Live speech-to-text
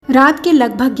रात के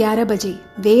लगभग 11 बजे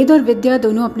वेद और विद्या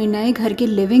दोनों अपने नए घर के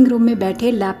लिविंग रूम में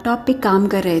बैठे लैपटॉप पे काम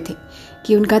कर रहे थे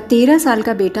कि उनका 13 साल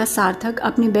का बेटा सार्थक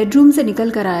अपने बेडरूम से निकल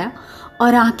कर आया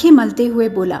और आंखें मलते हुए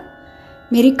बोला,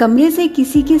 मेरे कमरे से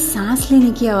किसी के सांस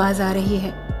लेने की आवाज आ रही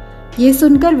है। ये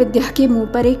सुनकर विद्या के मुंह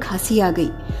पर एक हंसी आ गई।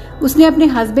 उसने अपने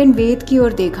हस्बैंड वेद की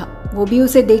ओर देखा, वो भी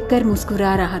उसे देखकर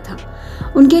मुस्कुरा रहा था।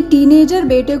 उनके टीनेजर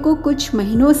बेटे को कुछ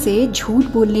महीनों से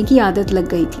झूठ बोलने की आदत लग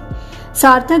गई थी।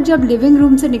 सार्थक जब लिविंग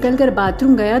रूम से निकलकर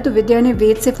बाथरूम गया तो विद्या ने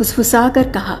वेद से फुसफुसा कर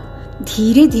कहा,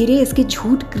 धीरे धीरे इसके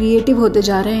झूठ क्रिएटिव होते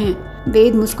जा रहे हैं।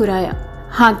 वेद मुस्कुराया।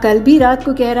 हाँ, कल भी रात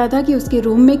को कह रहा था कि उसके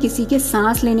रूम में किसी के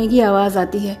सांस लेने की आवाज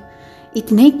आती है।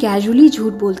 इतने कैजुअली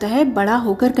झूठ बोलता है, बड़ा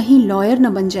होकर कहीं लॉयर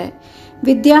न बन जाए।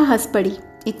 विद्या हंस पड़ी।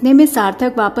 इतने में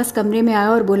सार्थक वापस कमरे में आया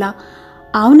और बोला,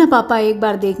 आओ ना पापा, एक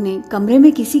बार देखने, कमरे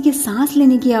में किसी के सांस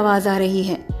लेने की आवाज आ रही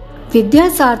है। विद्या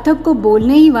सार्थक को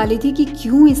बोलने ही वाली थी कि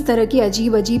क्यों इस तरह के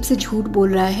अजीब अजीब से झूठ बोल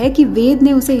रहा है कि वेद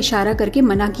ने उसे इशारा करके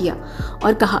मना किया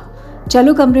और कहा,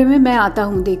 चलो कमरे में, मैं आता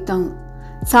हूँ, देखता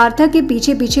हूँ। सार्थक के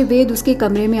पीछे पीछे वेद उसके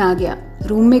कमरे में आ गया।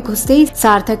 रूम में घुसते ही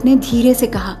सार्थक ने धीरे से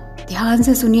कहा, ध्यान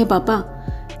से सुनिए पापा,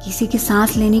 किसी के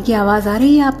सांस लेने की आवाज आ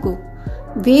रही है आपको?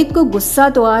 वेद को गुस्सा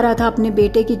तो आ रहा था अपने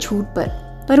बेटे के झूठ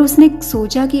पर उसने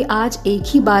सोचा कि आज एक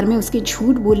ही बार में उसके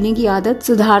झूठ बोलने की आदत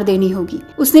सुधार देनी होगी।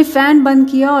 उसने फैन बंद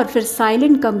किया और फिर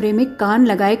साइलेंट कमरे में कान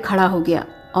लगाए खड़ा हो गया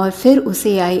और फिर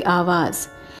उसे आई आवाज,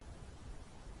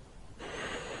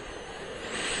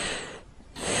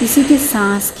 किसी के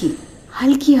सांस की,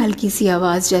 हल्की हल्की सी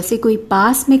आवाज, जैसे कोई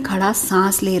पास में खड़ा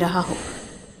सांस ले रहा हो।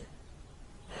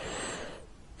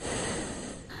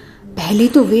 पहले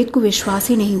तो वेद को विश्वास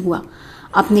ही नहीं हुआ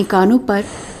अपने कानों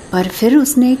पर फिर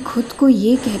उसने खुद को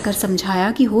ये कहकर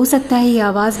समझाया कि हो सकता है ये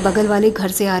आवाज बगल वाले घर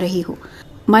से आ रही हो।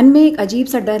 मन में एक अजीब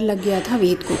सा डर लग गया था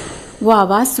वेद को वो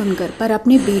आवाज सुनकर, पर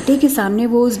अपने बेटे के सामने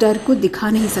वो उस डर को दिखा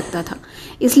नहीं सकता था।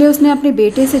 इसलिए उसने अपने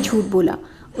बेटे से झूठ बोला।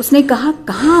 उसने कहा,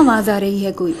 कहाँ आवाज आ रही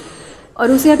है कोई,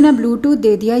 और उसे अपना ब्लूटूथ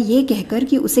दे दिया ये कहकर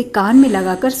कि उसे कान में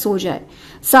लगाकर सो जाए।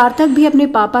 सार्थक भी अपने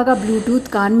पापा का ब्लूटूथ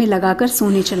कान में लगाकर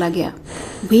सोने चला गया।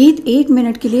 वेद 1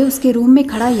 मिनट के लिए उसके रूम में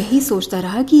खड़ा यही सोचता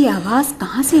रहा कि ये आवाज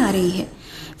कहाँ से आ रही है।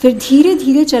 फिर धीरे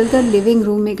धीरे चलकर लिविंग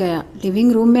रूम में गया।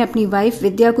 लिविंग रूम में अपनी वाइफ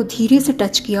विद्या को धीरे से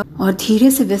टच किया और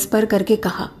धीरे से विस्पर करके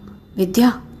कहा,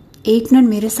 विद्या, 1 मिनट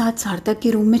मेरे साथ सार्थक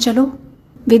के रूम में चलो।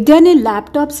 विद्या ने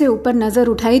लैपटॉप से ऊपर नजर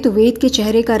उठाई तो वेद के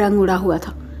चेहरे का रंग उड़ा हुआ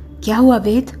था। क्या हुआ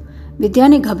वेद? विद्या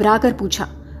ने घबरा कर पूछा।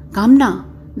 कामना।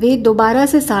 वेद दोबारा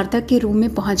से सार्थक के रूम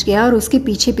में पहुंच गया और उसके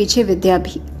पीछे पीछे विद्या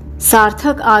भी।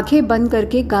 सार्थक आंखें बंद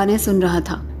करके गाने सुन रहा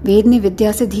था। वेद ने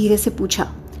विद्या से धीरे से पूछा,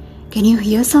 can you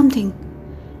hear something?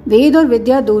 Ved और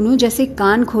विद्या दोनों जैसे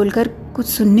कान खोलकर कुछ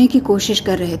सुनने की कोशिश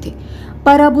कर रहे थे,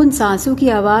 पर अब उन सांसों की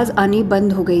आवाज आनी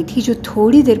बंद हो गई थी जो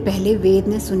थोड़ी देर पहले वेद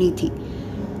ने सुनी थी।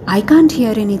 I can't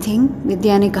hear anything,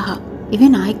 Vidya ने कहा।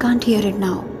 Even I can't hear it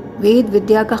now. Ved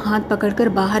Vidya का हाथ पकड़कर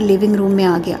बाहर लिविंग रूम में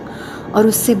आ गया और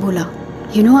उससे बोला,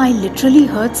 you know, I literally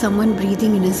heard someone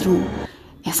breathing in his room.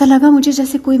 ऐसा लगा मुझे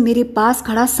जैसे कोई मेरे पास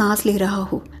खड़ा सांस ले रहा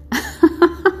हो।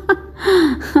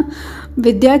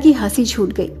 विद्या की हंसी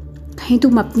छूट गई। कहीं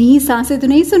तुम अपनी ही सांसें तो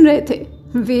नहीं सुन रहे थे?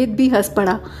 वेद भी हंस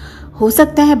पड़ा। हो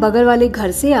सकता है बगल वाले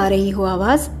घर से आ रही हो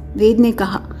आवाज, वेद ने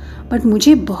कहा, बट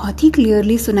मुझे बहुत ही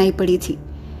क्लियरली सुनाई पड़ी थी।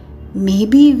 May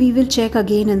be we will check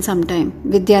again in some time,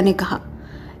 Vidya ने कहा।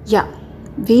 या,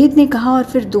 वेद ने कहा और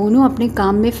फिर दोनों अपने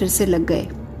काम में फिर से लग गए।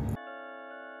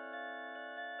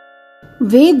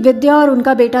 वेद, विद्या और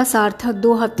उनका बेटा सार्थक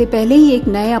 2 हफ्ते पहले ही एक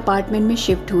नए अपार्टमेंट में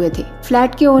शिफ्ट हुए थे।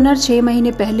 फ्लैट के ओनर 6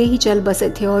 महीने पहले ही चल बसे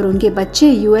थे और उनके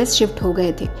बच्चे यूएस शिफ्ट हो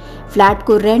गए थे फ्लैट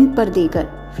को रेंट पर देकर।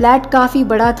 फ्लैट काफी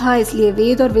बड़ा था, इसलिए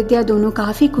वेद और विद्या दोनों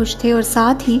काफी खुश थे और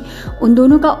साथ ही उन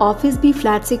दोनों का ऑफिस भी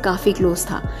फ्लैट से काफी क्लोज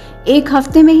था। 1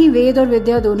 हफ्ते में ही वेद और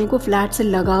विद्या दोनों को फ्लैट से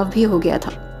लगाव भी हो गया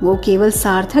था। वो केवल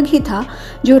सार्थक ही था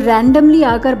जो रैंडमली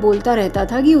आकर बोलता रहता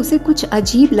था कि उसे कुछ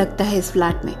अजीब लगता है इस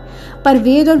फ्लैट में, पर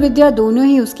वेद और विद्या दोनों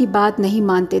ही उसकी बात नहीं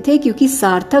मानते थे क्योंकि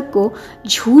सार्थक को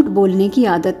झूठ बोलने की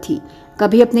आदत थी।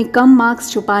 कभी अपने कम मार्क्स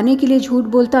छुपाने के लिए झूठ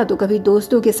बोलता तो कभी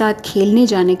दोस्तों के साथ खेलने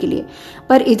जाने के लिए,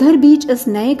 पर इधर बीच इस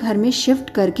नए घर में शिफ्ट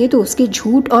करके तो उसके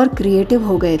झूठ और क्रिएटिव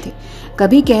हो गए थे।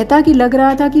 कभी कहता कि लग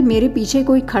रहा था कि मेरे पीछे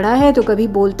कोई खड़ा है, तो कभी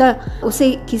बोलता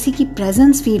उसे किसी की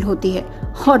प्रेजेंस फील होती है,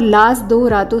 और लास्ट 2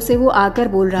 रातों से वो आकर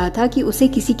बोल रहा था कि उसे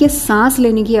किसी के सांस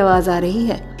लेने की आवाज आ रही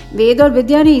है। वेद और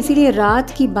विद्या ने इसीलिए रात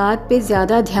की बात पे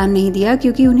ज्यादा ध्यान नहीं दिया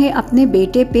क्योंकि उन्हें अपने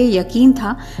बेटे पे यकीन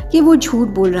था कि वो झूठ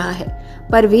बोल रहा है,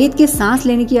 पर वेद के सांस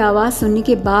लेने की आवाज सुनने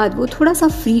के बाद वो थोड़ा सा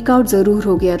फ्रीक आउट जरूर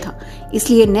हो गया था।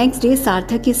 इसलिए नेक्स्ट डे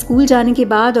सार्थक के स्कूल जाने के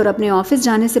बाद और अपने ऑफिस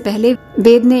जाने से पहले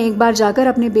वेद ने एक बार जाकर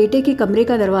अपने बेटे के कमरे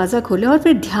का दरवाजा खोला और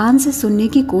फिर ध्यान से सुनने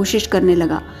की कोशिश करने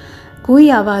लगा। कोई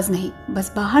आवाज नहीं,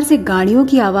 बस बाहर से गाड़ियों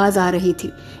की आवाज आ रही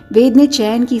थी। वेद ने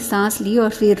चैन की सांस ली और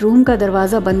फिर रूम का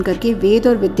दरवाजा बंद करके वेद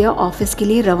और विद्या ऑफिस के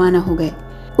लिए रवाना हो गए।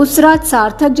 उस रात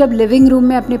सार्थक जब लिविंग रूम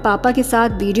में अपने पापा के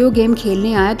साथ वीडियो गेम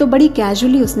खेलने आया तो बड़ी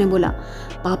कैजुअली उसने बोला,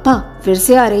 पापा फिर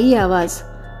से आ रही है आवाज।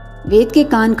 वेद के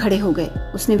कान खड़े हो गए।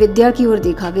 उसने विद्या की ओर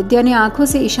देखा। विद्या ने आंखों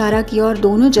से इशारा किया और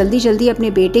दोनों जल्दी जल्दी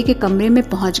अपने बेटे के कमरे में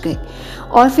पहुंच गए।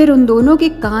 और फिर उन दोनों के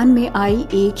कान में आई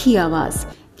एक ही आवाज,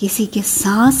 किसी के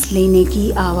सांस लेने की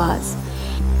आवाज।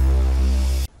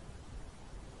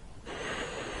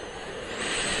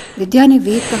 विद्या ने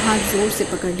वेद का हाथ जोर से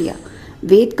पकड़ लिया।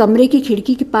 वेद कमरे की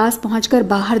खिड़की के पास पहुंचकर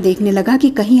बाहर देखने लगा कि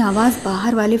कहीं आवाज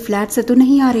बाहर वाले फ्लैट से तो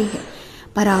नहीं आ रही है,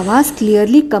 पर आवाज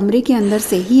क्लियरली कमरे के अंदर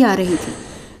से ही आ रही थी।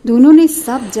 दोनों ने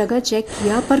सब जगह चेक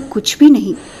किया पर कुछ भी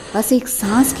नहीं, बस एक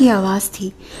सांस की आवाज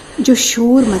थी जो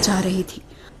शोर मचा रही थी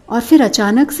और फिर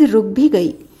अचानक से रुक भी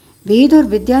गई। वेद और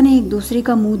विद्या ने एक दूसरे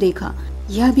का मुंह देखा।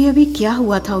 यह भी अभी क्या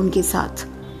हुआ था उनके साथ।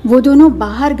 वो दोनों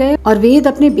बाहर गए और वेद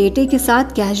अपने बेटे के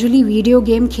साथ कैजुअली वीडियो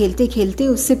गेम खेलते खेलते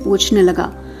उससे पूछने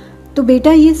लगा, तो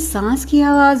बेटा ये सांस की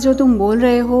आवाज जो तुम बोल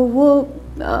रहे हो वो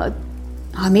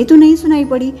हमें तो नहीं सुनाई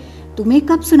पड़ी, तुम्हें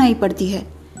कब सुनाई पड़ती है?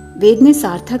 वेद ने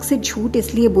सार्थक से झूठ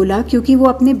इसलिए बोला क्योंकि वो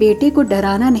अपने बेटे को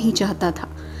डराना नहीं चाहता था।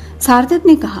 सार्थक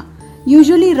ने कहा,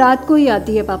 यूजुअली रात को ही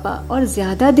आती है पापा, और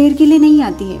ज्यादा देर के लिए नहीं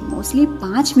आती है, मोस्टली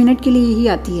 5 मिनट के लिए ही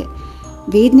आती है।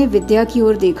 वेद ने विद्या की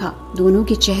ओर देखा। दोनों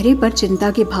के चेहरे पर चिंता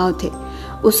के भाव थे।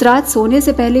 उस रात सोने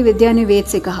से पहले विद्या ने वेद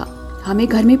से कहा, हमें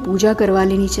घर में पूजा करवा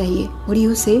लेनी चाहिए। उड़ी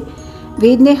उसे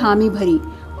वेद ने हामी भरी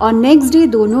और नेक्स्ट डे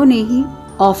दोनों ने ही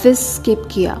ऑफिस स्किप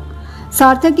किया।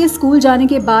 सार्थक के स्कूल जाने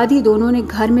के बाद ही दोनों ने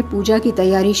घर में पूजा की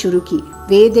तैयारी शुरू की।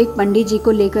 वेद एक पंडित जी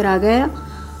को लेकर आ गया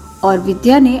और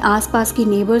विद्या ने आसपास के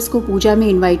नेबर्स को पूजा में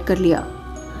इनवाइट कर लिया।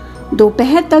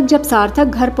 दोपहर तक जब सार्थक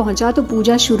घर पहुंचा तो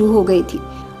पूजा शुरू हो गई थी।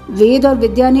 वेद और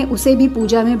विद्या ने उसे भी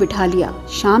पूजा में बिठा लिया।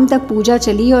 शाम तक पूजा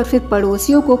चली और फिर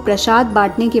पड़ोसियों को प्रसाद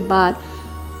बांटने के बाद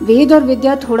वेद और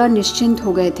विद्या थोड़ा निश्चिंत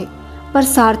हो गए थे। पर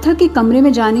सार्थक के कमरे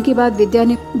में जाने के बाद विद्या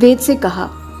ने वेद से कहा,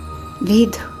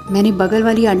 वेद मैंने बगल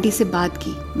वाली आंटी से बात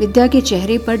की। विद्या के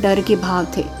चेहरे पर डर के भाव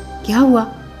थे। क्या हुआ?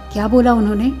 क्या बोला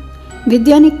उन्होंने?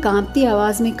 विद्या ने कांपती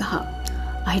आवाज में कहा,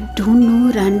 आई डोंट नो,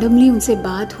 रैंडमली उनसे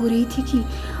बात हो रही थी कि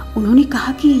उन्होंने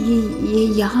कहा कि ये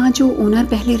यहाँ जो ओनर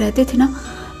पहले रहते थे ना,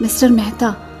 मिस्टर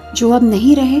मेहता, जो अब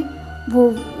नहीं रहे, वो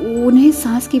उन्हें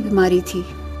सांस की बीमारी थी।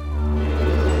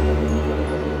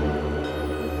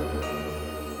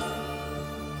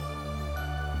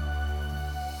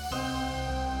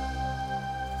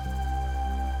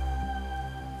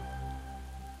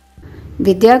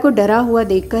 विद्या को डरा हुआ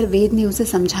देखकर वेद ने उसे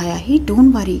समझाया, ही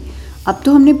डोंट वरी, अब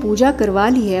तो हमने पूजा करवा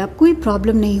ली है, अब कोई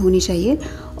प्रॉब्लम नहीं होनी चाहिए।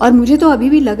 और मुझे तो अभी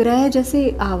भी लग रहा है जैसे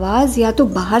आवाज़ या तो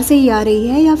बाहर से ही आ रही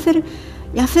है या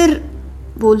फिर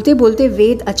बोलते बोलते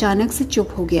वेद अचानक से चुप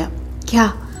हो गया।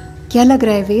 क्या लग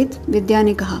रहा है वेद? विद्या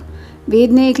ने कहा।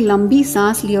 वेद ने एक लंबी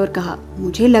सांस ली और कहा,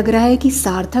 मुझे लग रहा है कि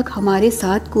सार्थक हमारे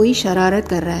साथ कोई शरारत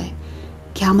कर रहा है।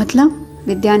 क्या मतलब?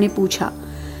 विद्या ने पूछा।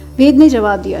 वेद ने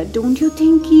जवाब दिया, डोंट यू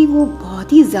थिंक कि वो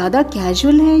बहुत ही ज़्यादा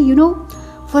कैजुअल है, you know,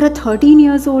 for a 13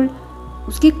 years old।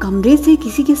 उसके कमरे से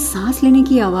किसी के सांस लेने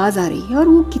की आवाज़ आ रही है और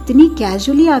वो कितनी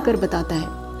कैजुअली आकर बताता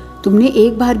है। तुमने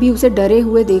एक बार भी उसे डरे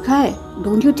हुए देखा है?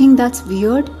 Don't you think that's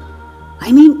weird?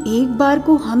 I mean, एक बार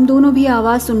को हम दोनों भी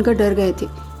आवाज़ सुनकर डर गए थे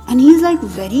and he is like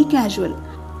very casual.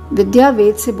 विद्या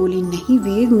वेद से बोली, नहीं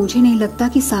वेद, मुझे नहीं लगता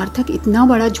कि सार्थक इतना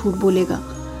बड़ा झूठ बोलेगा।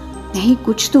 नहीं,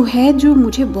 कुछ तो है जो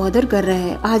मुझे बॉदर कर रहा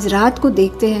है। आज रात को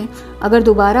देखते हैं, अगर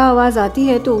दोबारा आवाज आती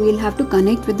है तो we'll have to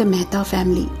connect with the Mehta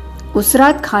family. उस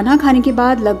रात खाना खाने के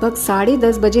बाद लगभग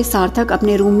 10:30 बजे सार्थक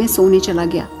अपने रूम में सोने चला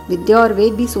गया। विद्या और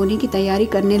वेद भी सोने की तैयारी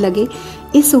करने लगे,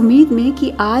 इस उम्मीद में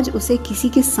कि आज उसे किसी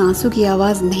के सांसों की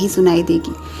आवाज नहीं सुनाई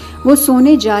देगी। वो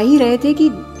सोने जा ही रहे थे कि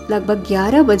लगभग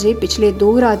 11 बजे पिछले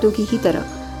 2 रातों की ही तरह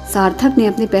सार्थक ने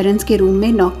अपने पेरेंट्स के रूम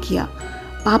में नॉक किया।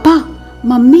 पापा,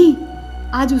 मम्मी।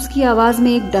 आज उसकी आवाज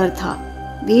में एक डर था।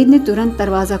 वेद ने तुरंत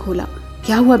दरवाजा खोला।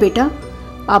 क्या हुआ बेटा?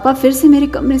 पापा, फिर से मेरे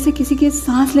कमरे से किसी के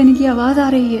सांस लेने की आवाज आ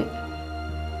रही है।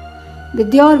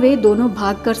 विद्या और वेद दोनों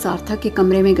भागकर सार्थक के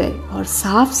कमरे में गए और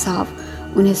साफ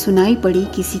साफ उन्हें सुनाई पड़ी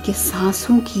किसी के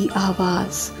सांसों की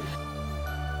आवाज।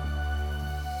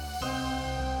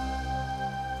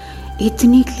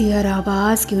 इतनी क्लियर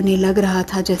आवाज कि उन्हें लग रहा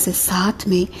था जैसे साथ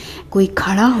में कोई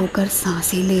खड़ा होकर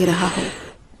सांसें ले रहा हो।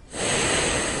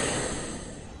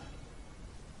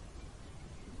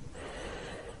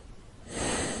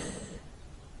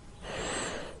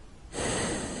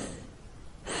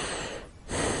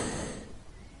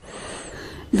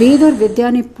 वेद और विद्या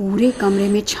ने पूरे कमरे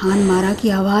में छान मारा कि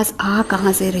आवाज आ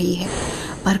कहां से रही है,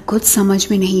 पर कुछ समझ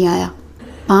में नहीं आया।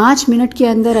 5 मिनट के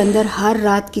अंदर अंदर हर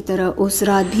रात की तरह उस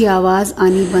रात भी आवाज़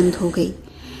आनी बंद हो गई।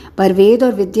 पर वेद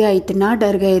और विद्या इतना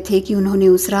डर गए थे कि उन्होंने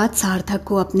उस रात सार्थक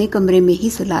को अपने कमरे में ही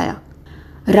सुलाया।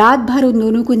 रात भर उन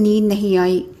दोनों को नींद नहीं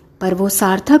आई, पर वो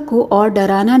सार्थक को और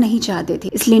डराना नहीं चाहते थे,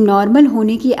 इसलिए नॉर्मल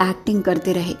होने की एक्टिंग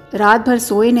करते रहे। रात भर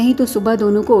सोए नहीं तो सुबह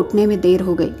दोनों को उठने में देर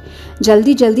हो गई।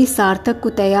 जल्दी जल्दी सार्थक को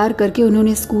तैयार करके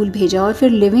उन्होंने स्कूल भेजा और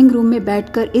फिर लिविंग रूम में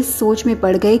बैठकर इस सोच में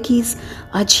पड़ गए कि इस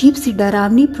अजीब सी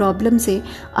डरावनी प्रॉब्लम से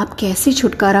अब कैसे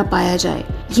छुटकारा पाया जाए।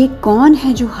 ये कौन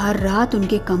है जो हर रात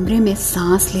उनके कमरे में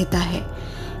सांस लेता है?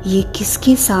 ये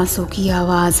किसकी सांसों की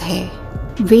आवाज है?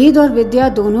 वेद और विद्या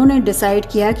दोनों ने डिसाइड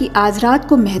किया कि आज रात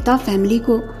को मेहता फैमिली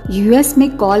को यूएस में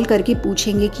कॉल करके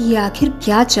पूछेंगे कि ये आखिर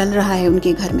क्या चल रहा है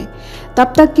उनके घर में।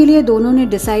 तब तक के लिए दोनों ने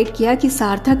डिसाइड किया कि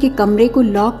सार्थक के कमरे को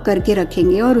लॉक करके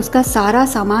रखेंगे और उसका सारा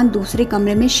सामान दूसरे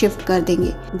कमरे में शिफ्ट कर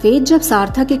देंगे। वेद जब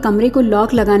सार्थक के कमरे को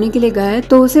लॉक लगाने के लिए गए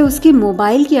तो उसे उसके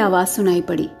मोबाइल की आवाज सुनाई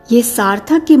पड़ी। ये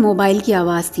सार्थक के मोबाइल की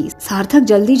आवाज थी। सार्थक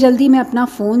जल्दी जल्दी में अपना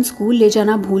फोन स्कूल ले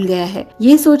जाना भूल गया है,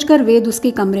 ये सोचकर वेद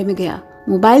उसके कमरे में गया।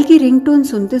 मोबाइल की रिंगटोन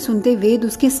सुनते सुनते वेद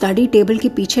उसके स्टडी टेबल के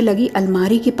पीछे लगी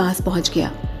अलमारी के पास पहुंच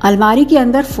गया। अलमारी के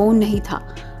अंदर फोन नहीं था,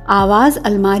 आवाज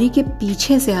अलमारी के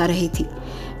पीछे से आ रही थी।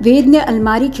 वेद ने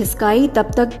अलमारी खिसकाई,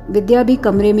 तब तक विद्या भी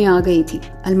कमरे में आ गई थी।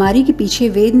 अलमारी के पीछे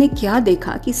वेद ने क्या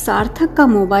देखा कि सार्थक का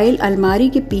मोबाइल अलमारी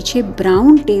के पीछे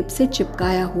ब्राउन टेप से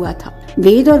चिपकाया हुआ था।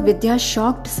 वेद और विद्या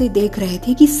शॉक्ड से देख रहे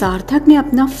थे कि सार्थक ने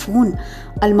अपना फोन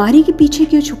अलमारी के पीछे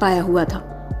क्यों छुपाया हुआ था।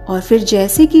 और फिर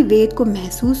जैसे कि वेद को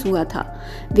महसूस हुआ था,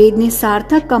 वेद ने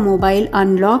सार्थक का मोबाइल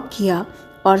अनलॉक किया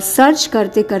और सर्च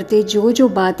करते करते जो जो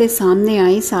बातें सामने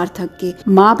आई सार्थक के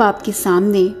माँ बाप के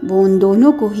सामने, वो उन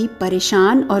दोनों को ही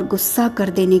परेशान और गुस्सा कर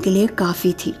देने के लिए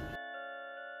काफी थी।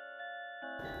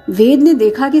 वेद ने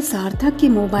देखा कि सार्थक के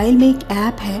मोबाइल में एक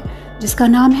ऐप है जिसका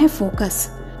नाम है फोकस।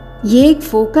 ये एक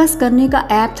फोकस करने का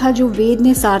ऐप था जो वेद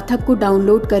ने सार्थक को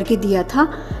डाउनलोड करके दिया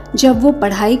था, जब वो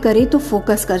पढ़ाई करे तो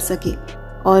फोकस कर सके।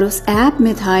 और उस ऐप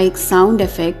में था एक साउंड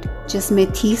इफेक्ट जिसमें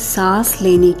थी सांस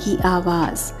लेने की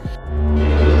आवाज।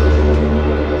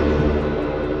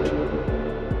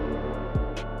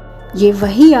 ये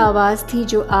वही आवाज थी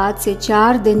जो आज से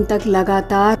 4 दिन तक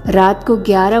लगातार रात को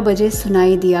 11 बजे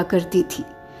सुनाई दिया करती थी।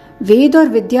 वेद और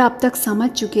विद्या अब तक समझ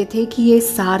चुके थे कि ये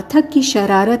सार्थक की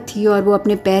शरारत थी और वो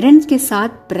अपने पेरेंट्स के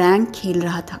साथ प्रैंक खेल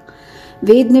रहा था।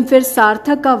 वेद ने फिर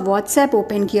सार्थक का व्हाट्सएप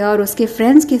ओपन किया और उसके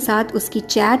फ्रेंड्स के साथ उसकी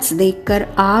चैट्स देखकर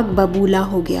आग बबूला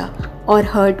हो गया और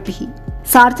हर्ट भी।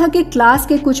 सार्थक के क्लास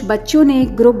के कुछ बच्चों ने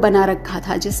एक ग्रुप बना रखा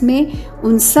था जिसमें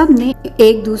उन सब ने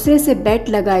एक दूसरे से बेट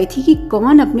लगाई थी कि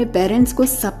कौन अपने पेरेंट्स को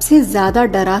सबसे ज्यादा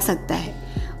डरा सकता है।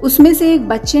 उसमें से एक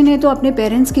बच्चे ने तो अपने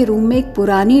पेरेंट्स के रूम में एक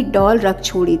पुरानी डॉल रख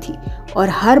छोड़ी थी और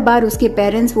हर बार उसके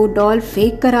पेरेंट्स वो डॉल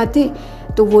फेंक कर आते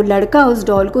तो वो लड़का उस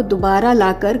डॉल को दोबारा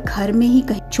लाकर घर में ही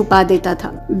कहीं छुपा देता था।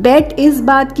 बेट इस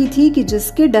बात की थी कि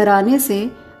जिसके डराने से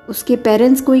उसके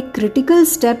पेरेंट्स कोई क्रिटिकल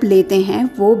स्टेप लेते हैं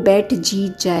वो बेट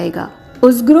जीत जाएगा।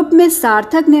 उस ग्रुप में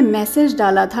सार्थक ने मैसेज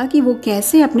डाला था कि वो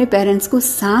कैसे अपने पेरेंट्स को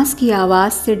सांस की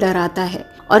आवाज से डराता है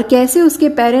और कैसे उसके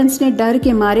पेरेंट्स ने डर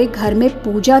के मारे घर में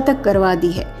पूजा तक करवा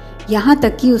दी है। यहाँ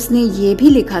तक कि उसने ये भी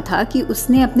लिखा था कि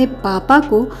उसने अपने पापा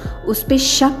को उस पे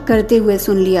शक करते हुए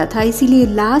सुन लिया था, इसीलिए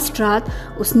लास्ट रात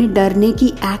उसने डरने की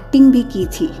एक्टिंग भी की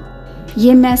थी।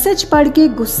 ये मैसेज पढ़ के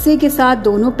गुस्से के साथ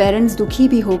दोनों पेरेंट्स दुखी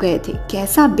भी हो गए थे।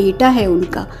 कैसा बेटा है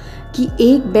उनका कि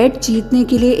एक बेट जीतने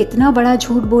के लिए इतना बड़ा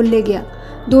झूठ बोल ले गया।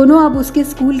 दोनों अब उसके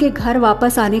स्कूल के घर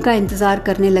वापस आने का इंतजार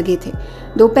करने लगे थे।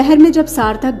 दोपहर में जब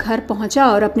सार्थक घर पहुंचा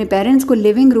और अपने पेरेंट्स को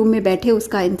लिविंग रूम में बैठे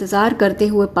उसका इंतजार करते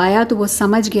हुए पाया तो वो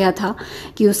समझ गया था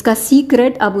कि उसका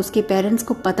सीक्रेट अब उसके पेरेंट्स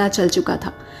को पता चल चुका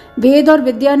था। वेद और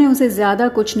विद्या ने उसे ज्यादा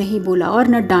कुछ नहीं बोला और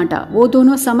न डांटा। वो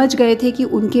दोनों समझ गए थे कि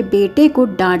उनके बेटे को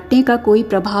डांटने का कोई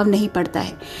प्रभाव नहीं पड़ता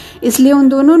है, इसलिए उन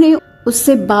दोनों ने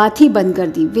उससे बात ही बंद कर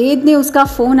दी। वेद ने उसका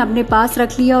फोन अपने पास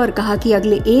रख लिया और कहा कि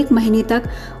अगले 1 महीने तक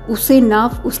उसे ना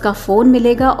उसका फोन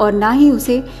मिलेगा और ना ही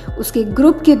उसे उसके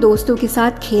ग्रुप के दोस्तों के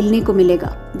साथ खेलने को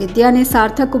मिलेगा। विद्या ने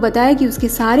सार्थक को बताया कि उसके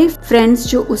सारे फ्रेंड्स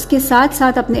जो उसके साथ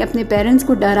साथ अपने अपने पेरेंट्स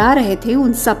को डरा रहे थे,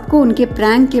 उन सबको उनके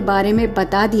प्रैंक के बारे में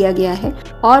बता दिया गया है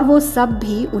और वो सब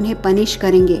भी उन्हें पनिश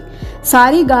करेंगे।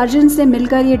 सारी गार्जियंस ने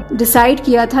मिलकर ये डिसाइड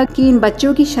किया था कि इन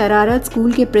बच्चों की शरारत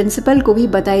स्कूल के प्रिंसिपल को भी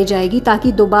बताई जाएगी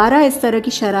ताकि दोबारा इस तरह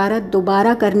की शरारत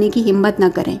दोबारा करने की हिम्मत न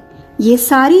करें। ये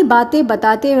सारी बातें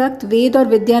बताते वक्त वेद और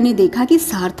विद्या ने देखा कि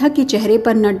सार्थक के चेहरे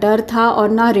पर न डर था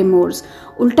और न रिमोर्स।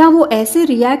 उल्टा वो ऐसे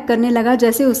रिएक्ट करने लगा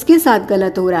जैसे उसके साथ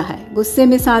गलत हो रहा है। गुस्से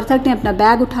में सार्थक ने अपना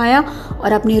बैग उठाया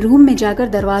और अपने रूम में जाकर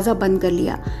दरवाजा बंद कर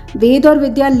लिया। वेद और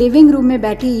विद्या लिविंग रूम में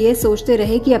बैठे ये सोचते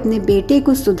रहे कि अपने बेटे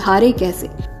को सुधारे कैसे।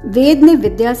 वेद ने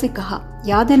विद्या से कहा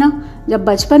याद है ना, जब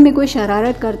बचपन में कोई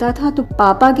शरारत करता था तो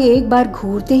पापा के एक बार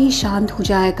घूरते ही शांत हो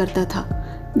जाया करता था।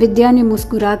 विद्या ने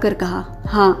मुस्कुरा कर कहा,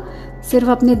 हाँ, सिर्फ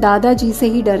अपने दादाजी से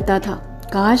ही डरता था।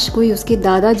 काश कोई उसके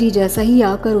दादाजी जैसा ही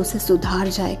आकर उसे सुधार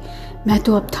जाए। मैं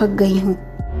तो अब थक गई हूँ।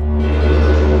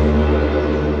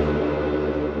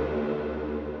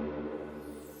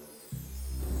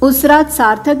 उस रात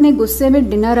सार्थक ने गुस्से में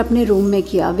डिनर अपने रूम में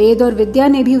किया। वेद और विद्या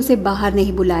ने भी उसे बाहर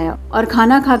नहीं बुलाया और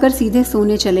खाना खाकर सीधे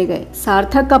सोने चले गए।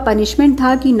 सार्थक का पनिशमेंट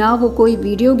था कि ना वो कोई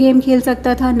वीडियो गेम खेल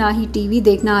सकता था, ना ही टीवी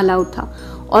देखना अलाउड था,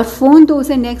 और फोन तो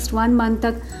उसे नेक्स्ट 1 मंथ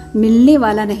तक मिलने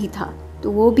वाला नहीं था।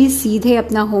 तो वो भी सीधे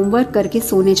अपना होमवर्क करके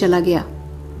सोने चला गया।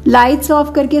 लाइट्स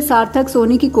ऑफ करके सार्थक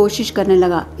सोने की कोशिश करने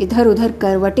लगा। इधर उधर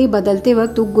करवटें बदलते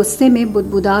वक्त वो गुस्से में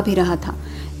बुदबुदा भी रहा था।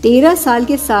 13 साल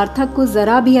के सार्थक को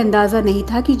जरा भी अंदाजा नहीं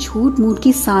था कि झूठ मूठ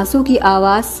की सांसों की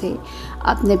आवाज से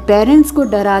अपने पेरेंट्स को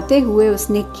डराते हुए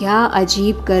उसने क्या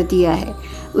अजीब कर दिया है।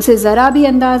 उसे जरा भी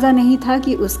अंदाजा नहीं था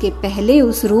कि उसके पहले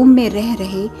उस रूम में रह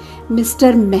रहे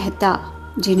मिस्टर मेहता,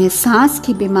 जिन्हें सांस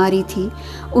की बीमारी थी,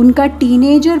 उनका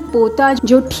टीनेजर पोता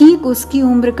जो ठीक उसकी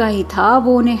उम्र का ही था,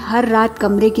 वो उन्हें हर रात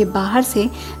कमरे के बाहर से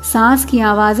सांस की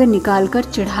आवाजें निकालकर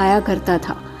चिढ़ाया करता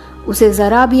था। उसे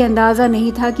जरा भी अंदाजा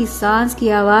नहीं था कि सांस की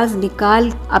आवाज निकाल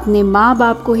अपने माँ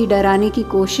बाप को ही डराने की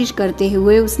कोशिश करते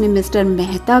हुए उसने मिस्टर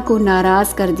मेहता को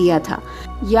नाराज कर दिया था।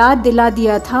 याद दिला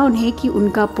दिया था उन्हें कि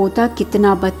उनका पोता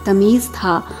कितना बदतमीज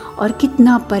था और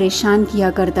कितना परेशान किया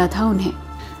करता था उन्हें।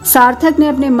 सार्थक ने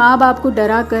अपने माँ बाप को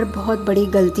डरा कर बहुत बड़ी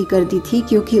गलती कर दी थी,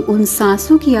 क्योंकि उन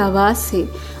सांसों की आवाज से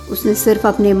उसने सिर्फ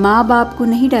अपने माँ बाप को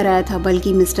नहीं डराया था,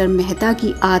 बल्कि मिस्टर मेहता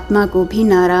की आत्मा को भी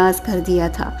नाराज कर दिया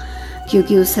था।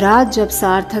 क्योंकि उस रात जब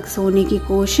सार्थक सोने की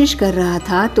कोशिश कर रहा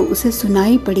था तो उसे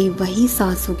सुनाई पड़ी वही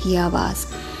सांसों की आवाज,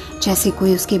 जैसे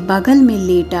कोई उसके बगल में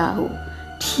लेटा हो,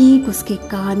 ठीक उसके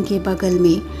कान के बगल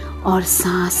में, और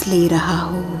सांस ले रहा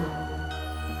हो।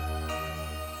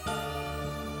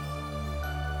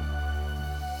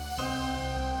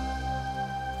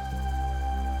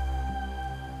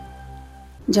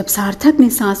 जब सार्थक ने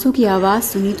सांसों की आवाज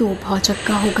सुनी तो वो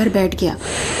भौचक्का होकर बैठ गया।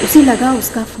 उसे लगा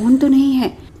उसका फोन तो नहीं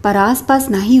है, पर आसपास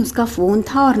ना ही उसका फोन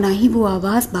था और ना ही वो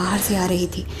आवाज बाहर से आ रही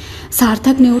थी।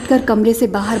 सार्थक ने उठकर कमरे से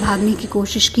बाहर भागने की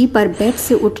कोशिश की, पर बेड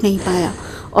से उठ नहीं पाया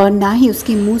और ना ही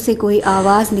उसके मुंह से कोई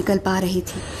आवाज निकल पा रही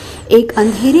थी। एक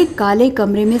अंधेरे काले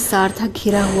कमरे में सार्थक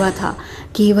घिरा हुआ था,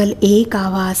 केवल एक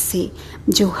आवाज से,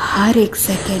 जो हर एक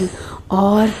सेकंड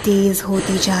और तेज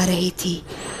होती जा रही थी,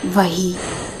 वही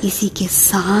किसी के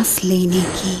सांस लेने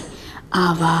की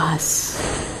आवाज।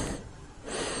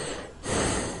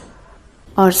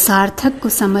 और सार्थक को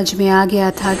समझ में आ गया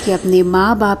था कि अपने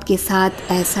माँ बाप के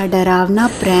साथ ऐसा डरावना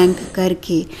प्रैंक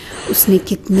करके उसने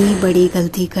कितनी बड़ी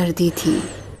गलती कर दी थी।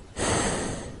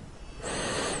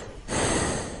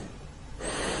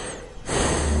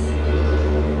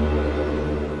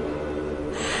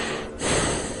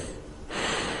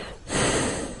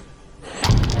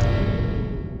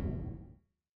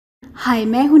 हाय,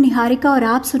 मैं हूँ निहारिका और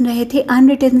आप सुन रहे थे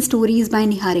अनरिटन स्टोरीज बाय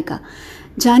निहारिका।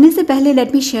 जाने से पहले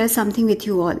let me share something with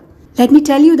you all. Let me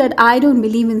tell you that I don't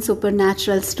believe in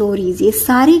supernatural stories. ये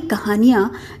सारी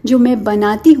कहानियाँ जो मैं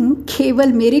बनाती हूँ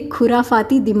केवल मेरे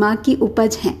खुराफाती दिमाग की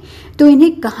उपज हैं, तो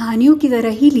इन्हें कहानियों की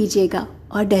तरह ही लीजिएगा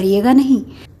और डरिएगा नहीं।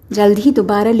 जल्द ही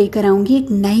दोबारा लेकर आऊंगी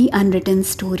एक नई अनरिटन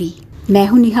स्टोरी। मैं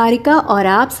हूँ निहारिका और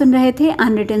आप सुन रहे थे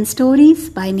अनरिटन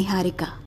स्टोरीज बाय निहारिका।